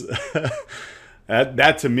that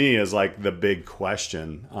to me is like the big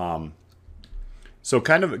question. So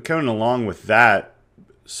kind of coming along with that.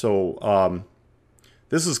 So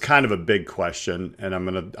this is kind of a big question, and I'm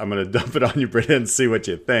gonna dump it on you, Britta, and see what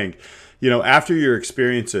you think. After your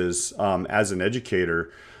experiences as an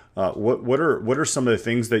educator, what are some of the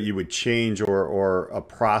things that you would change, or a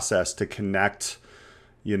process to connect,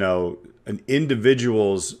 an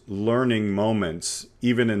individual's learning moments,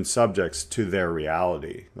 even in subjects, to their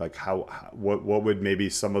reality? Like what would maybe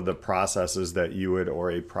some of the processes that you would,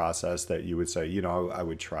 or a process that you would say, I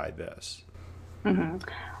would try this. Hmm.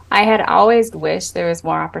 I had always wished there was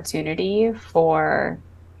more opportunity for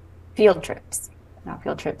field trips. Now,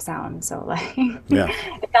 field trips sound so like Yeah.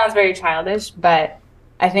 it sounds very childish, but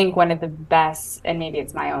I think one of the best, and maybe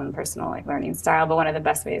it's my own personal like learning style, but one of the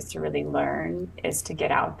best ways to really learn is to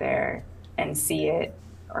get out there and see it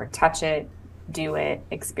or touch it, do it,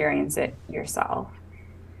 experience it yourself.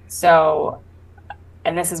 So,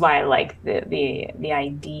 and this is why I like the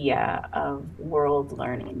idea of world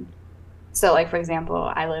learning. So, like for example,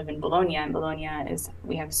 I live in Bologna, and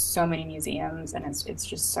we have so many museums, and it's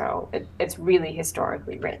just it's really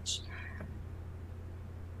historically rich.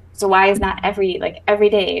 So why is not every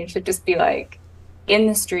day it should just be like in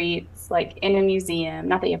the streets, like in a museum?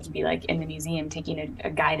 Not that you have to be like in the museum taking a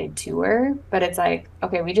guided tour, but it's like,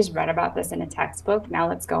 okay, we just read about this in a textbook. Now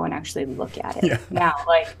let's go and actually look at it. Yeah. Now,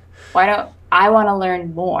 like, why don't I want to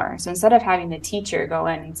learn more? So instead of having the teacher go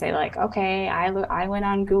in and say like, okay, I went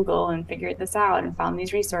on Google and figured this out and found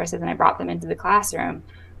these resources and I brought them into the classroom,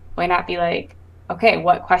 why not be like, okay,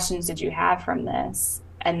 what questions did you have from this?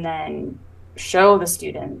 And then show the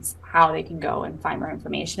students how they can go and find more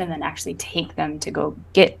information, and then actually take them to go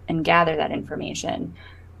get and gather that information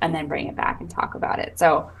and then bring it back and talk about it.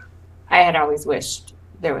 So I had always wished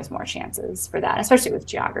there was more chances for that, especially with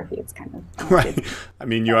geography. It's kind of right. I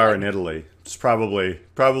mean, you are in Italy. It's probably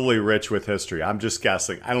rich with history. I'm just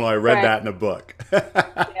guessing. I don't know. I read that in a book.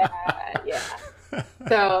 Yeah.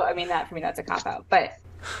 So, I mean, that for me, that's a cop out. But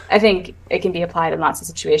I think it can be applied in lots of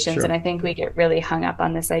situations. Sure. And I think we get really hung up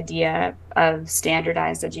on this idea of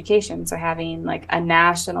standardized education. So having like a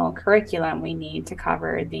national curriculum, we need to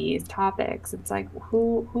cover these topics. It's like,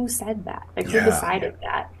 who said that? Like, who decided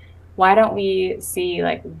that? Why don't we see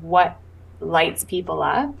like what lights people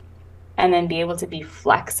up and then be able to be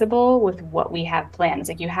flexible with what we have planned? It's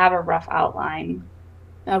like you have a rough outline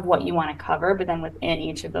of what you want to cover, but then within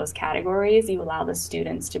each of those categories, you allow the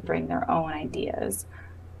students to bring their own ideas.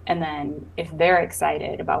 And then if they're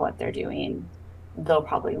excited about what they're doing, they'll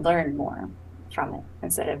probably learn more from it,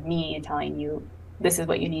 instead of me telling you, this is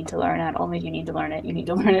what you need to learn. Not only do you need to learn it, you need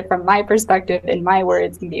to learn it from my perspective in my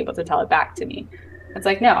words and be able to tell it back to me. It's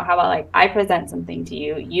like, no, how about like I present something to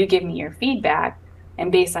you, you give me your feedback,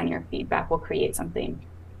 and based on your feedback, we'll create something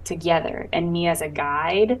together. And me as a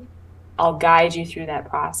guide, I'll guide you through that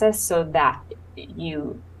process so that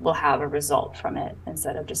you will have a result from it,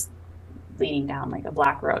 instead of just leading down like a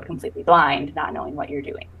black road completely blind, not knowing what you're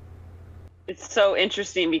doing. It's so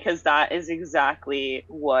interesting because that is exactly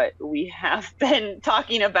what we have been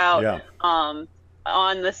talking about on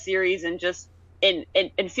the series, and just in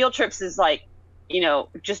field trips is like,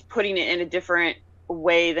 just putting it in a different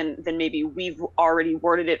way than maybe we've already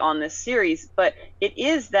worded it on this series. But it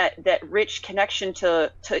is that rich connection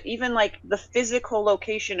to even like the physical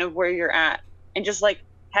location of where you're at, and just like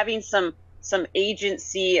having some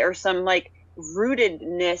agency or some like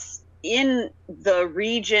rootedness in the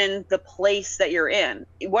region, the place that you're in,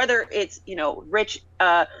 whether it's rich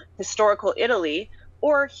historical Italy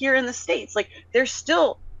or here in the States. Like there's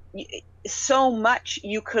still so much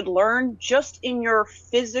you could learn just in your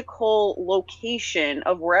physical location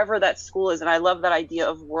of wherever that school is. And I love that idea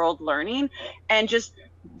of world learning, and just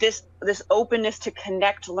this openness to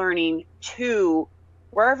connect learning to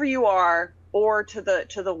wherever you are, or to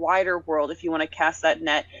the wider world, if you want to cast that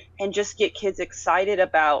net, and just get kids excited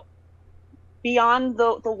about beyond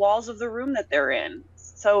the walls of the room that they're in.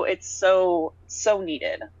 So it's so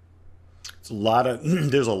needed. It's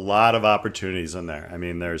there's a lot of opportunities in there. I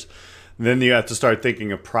mean, then you have to start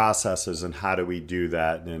thinking of processes and how do we do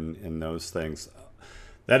that, and those things.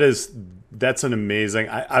 That's an amazing.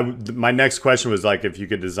 My next question was like, if you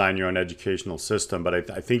could design your own educational system,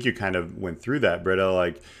 but I think you kind of went through that, Britta.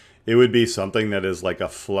 Like, it would be something that is like a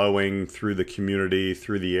flowing through the community,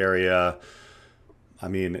 through the area. I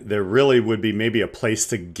mean, there really would be maybe a place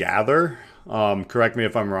to gather. Correct me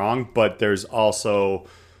if I'm wrong, but there's also,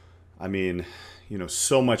 I mean,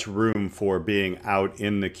 so much room for being out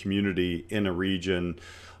in the community, in a region,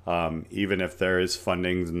 even if there is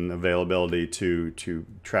funding and availability to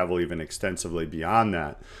travel even extensively beyond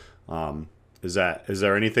that. Is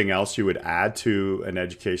there anything else you would add to an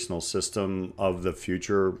educational system of the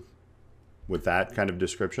future with that kind of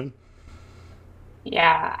description?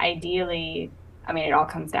 Yeah, ideally, I mean, it all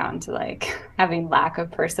comes down to like having lack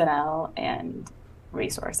of personnel and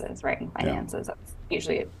resources, right? And Yeah. finances.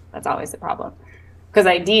 That's always the problem. Because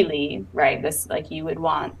ideally, right, this like you would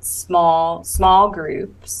want small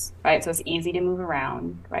groups, right? So it's easy to move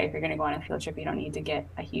around, right? If you're going to go on a field trip, you don't need to get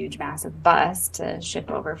a huge, massive bus to ship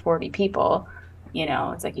over 40 people. You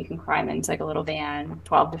know, it's like you can climb into like a little van,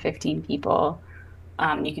 12 to 15 people.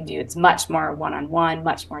 You can do it's much more one-on-one,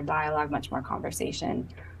 much more dialogue, much more conversation.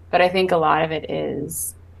 But I think a lot of it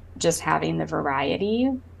is just having the variety.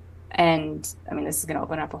 And I mean, this is going to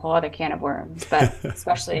open up a whole other can of worms, but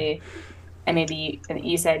especially, and maybe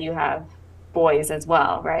you said you have boys as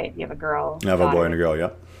well, right? You have a girl. I have a boy and a girl, yeah.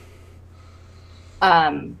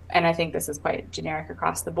 And I think this is quite generic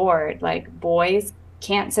across the board. Like boys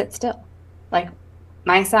can't sit still. Like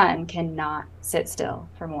my son cannot sit still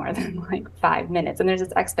for more than like 5 minutes. And there's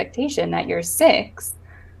this expectation that you're 6,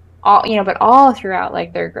 but all throughout,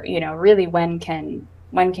 like they're, really when can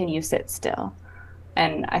you sit still?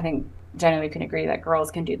 And I think generally we can agree that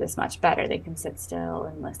girls can do this much better. They can sit still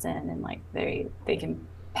and listen, and like they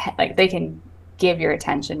can give your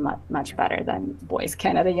attention much better than boys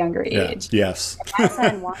can at a younger age. Yes. My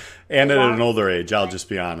son and at an older age, I'll just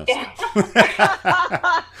be honest. Yeah.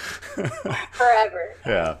 Forever.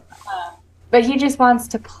 Yeah. But he just wants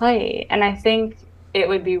to play. And I think it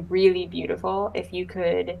would be really beautiful if you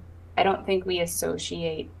could. I don't think we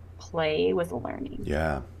associate play with learning.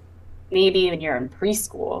 Yeah. Maybe when you're in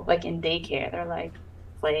preschool, like in daycare, they're like,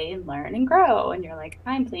 play and learn and grow. And you're like,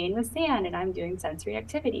 I'm playing with sand and I'm doing sensory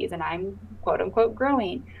activities and I'm quote unquote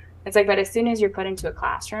growing. It's like, but as soon as you're put into a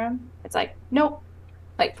classroom, it's like, nope,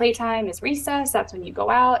 like playtime is recess. That's when you go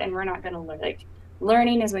out, and we're not going to learn. Like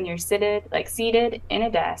learning is when you're seated in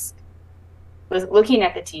a desk, looking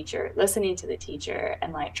at the teacher, listening to the teacher,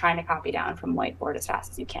 and like trying to copy down from whiteboard as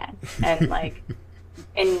fast as you can. And like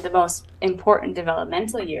in the most important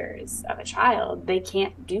developmental years of a child, they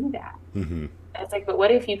can't do that. Mm-hmm. It's like, but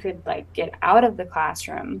what if you could like get out of the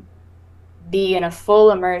classroom, be in a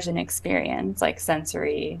full immersion experience, like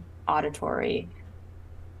sensory, auditory,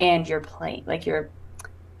 and you're playing, like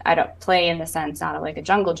I don't play in the sense, not like a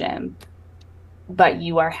jungle gym, but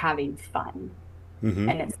you are having fun. Mm-hmm.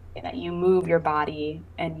 And it's that you move your body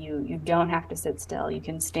and you don't have to sit still. You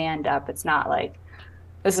can stand up. It's not like,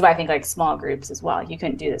 this is why I think like small groups as well. You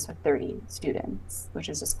couldn't do this with 30 students, which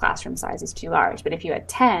is just classroom size is too large. But if you had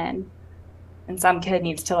 10 and some kid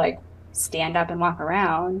needs to like stand up and walk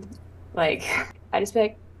around, like I just be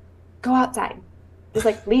like, go outside. Just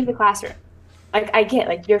like leave the classroom. Like I get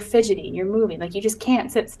like you're fidgety, you're moving, like you just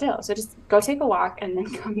can't sit still. So just go take a walk and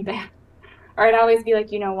then come back. Or I'd always be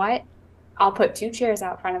like, you know what? I'll put 2 chairs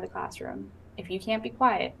out front of the classroom. If you can't be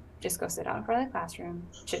quiet, just go sit out in front of the classroom,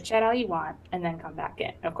 chit chat all you want, and then come back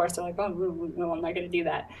in. Of course, they're like, oh, no, I'm not going to do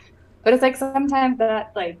that. But it's like sometimes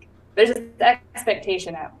that like there's this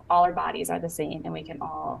expectation that all our bodies are the same and we can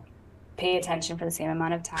all pay attention for the same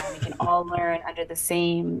amount of time. We can all learn under the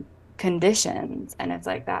same conditions. And it's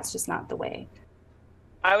like, that's just not the way.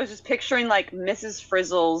 I was just picturing like Mrs.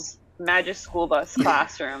 Frizzle's Magic School Bus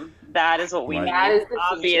classroom. That is what we Right. need, That is the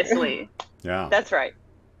obviously. Yeah. That's right.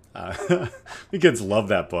 The kids love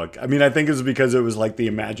that book. I mean, I think it's because it was like the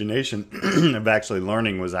imagination of actually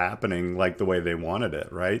learning was happening like the way they wanted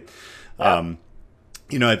it, right? Yeah.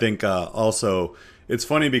 I think also it's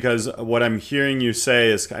funny because what I'm hearing you say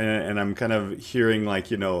is, and I'm kind of hearing like,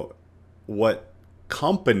 what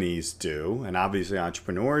companies do, and obviously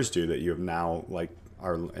entrepreneurs do that you have now like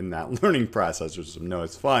are in that learning process, which no,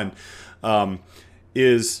 it's fun,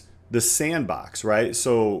 is the sandbox, right?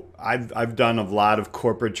 So I've done a lot of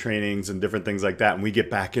corporate trainings and different things like that, and we get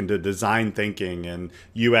back into design thinking and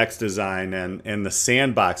UX design and the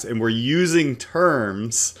sandbox, and we're using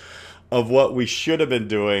terms of what we should have been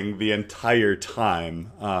doing the entire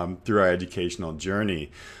time through our educational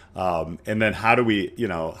journey. And then how do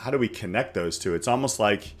we connect those two? It's almost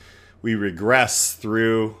like we regress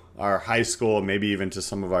through our high school, maybe even to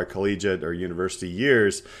some of our collegiate or university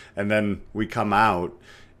years, and then we come out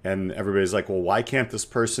and everybody's like, well, why can't this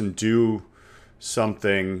person do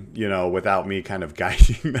something, without me kind of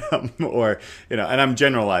guiding them? Or, and I'm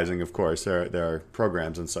generalizing, of course, there are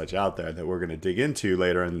programs and such out there that we're going to dig into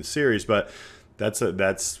later in the series, but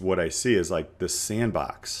that's what I see is like the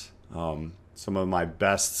sandbox. Some of my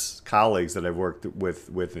best colleagues that I've worked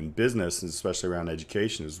with in business, and especially around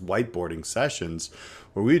education, is whiteboarding sessions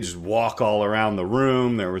where we just walk all around the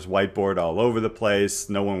room. There was whiteboard all over the place.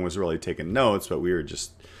 No one was really taking notes, but we were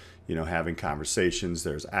just, having conversations.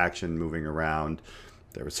 There's action moving around.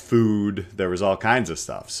 There was food. There was all kinds of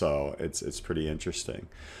stuff. So it's pretty interesting.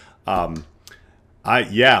 A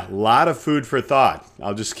lot of food for thought.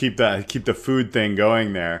 I'll just keep the food thing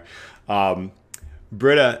going there.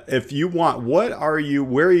 Britta, if you want, where are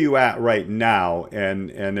you at right now?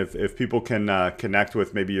 And if people can connect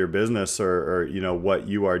with maybe your business or what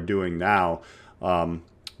you are doing now,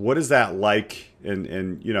 what is that like?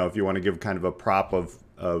 And if you want to give kind of a prop of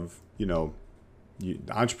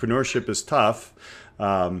entrepreneurship is tough.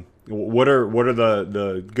 What are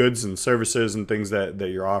the goods and services and things that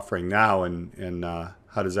you're offering now, and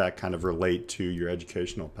how does that kind of relate to your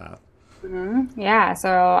educational path? Yeah,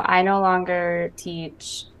 so I no longer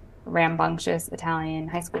teach rambunctious Italian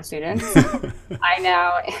high school students. I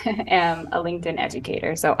now am a LinkedIn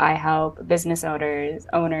educator. So I help business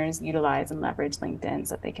owners utilize and leverage LinkedIn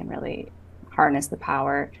so that they can really harness the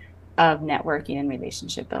power of networking and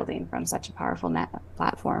relationship building from such a powerful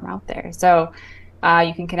platform out there. So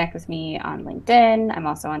you can connect with me on LinkedIn. I'm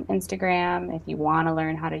also on Instagram. If you want to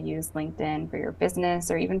learn how to use LinkedIn for your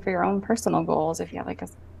business or even for your own personal goals, if you have like a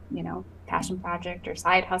passion project or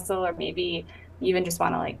side hustle, or maybe you even just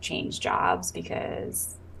want to like change jobs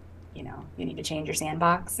because you need to change your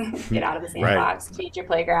sandbox, get out of the sandbox, right. Change your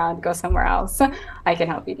playground, go somewhere else. I can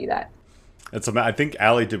help you do that. I think,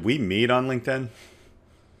 Allie, did we meet on LinkedIn?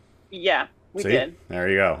 Yeah. We did. There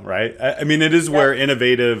you go. Right. I mean, it is where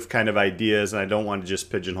innovative kind of ideas, and I don't want to just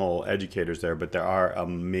pigeonhole educators there, but there are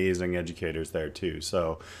amazing educators there too.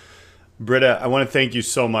 So, Britta, I want to thank you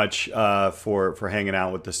so much for hanging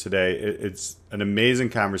out with us today. It's an amazing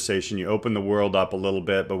conversation. You opened the world up a little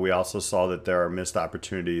bit, but we also saw that there are missed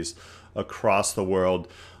opportunities across the world.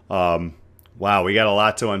 Wow, we got a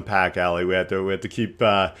lot to unpack, Allie. We have to keep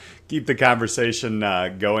the conversation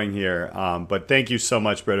going here. But thank you so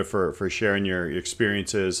much, Britta, for sharing your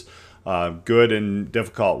experiences, good and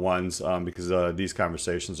difficult ones, because these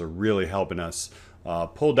conversations are really helping us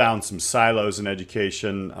pull down some silos in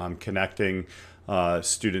education, connecting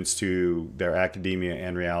students to their academia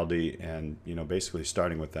and reality, and basically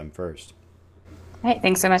starting with them first. Hey,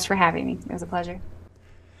 thanks so much for having me. It was a pleasure.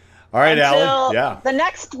 All right, Until Allie. Yeah.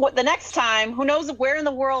 The next time, who knows where in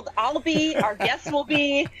the world I'll be, our guests will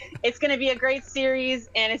be. It's going to be a great series,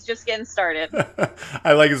 and it's just getting started.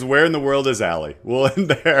 I like it. Where in the world is Allie? We'll end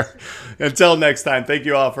there. Until next time, thank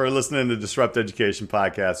you all for listening to Disrupt Education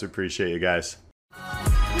Podcast. We appreciate you guys.